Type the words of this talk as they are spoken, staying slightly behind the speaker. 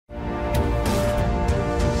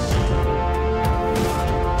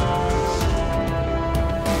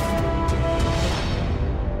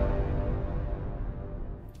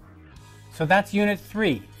So that's Unit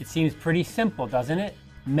 3. It seems pretty simple, doesn't it?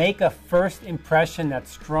 Make a first impression that's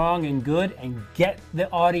strong and good and get the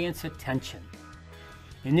audience attention.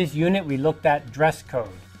 In this unit, we looked at dress code.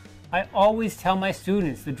 I always tell my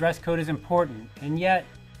students the dress code is important, and yet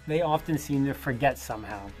they often seem to forget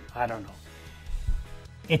somehow. I don't know.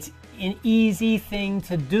 It's an easy thing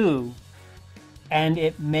to do, and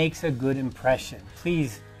it makes a good impression.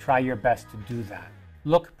 Please try your best to do that.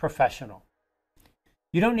 Look professional.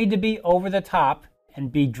 You don't need to be over the top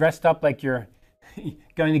and be dressed up like you're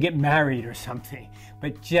going to get married or something,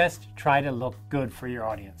 but just try to look good for your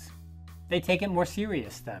audience. They take it more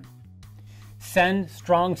serious then. Send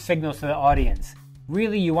strong signals to the audience.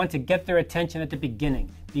 Really, you want to get their attention at the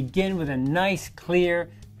beginning. Begin with a nice, clear,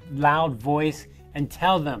 loud voice and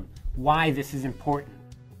tell them why this is important.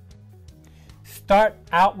 Start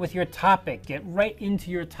out with your topic. Get right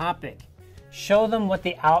into your topic. Show them what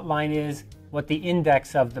the outline is, what the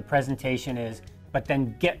index of the presentation is, but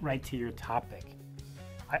then get right to your topic.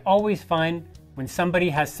 I always find when somebody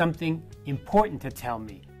has something important to tell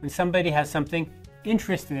me, when somebody has something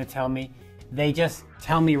interesting to tell me, they just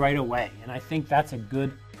tell me right away. And I think that's a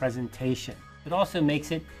good presentation. It also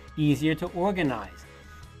makes it easier to organize.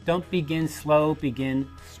 Don't begin slow, begin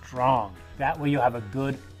strong. That way you'll have a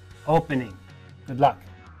good opening. Good luck.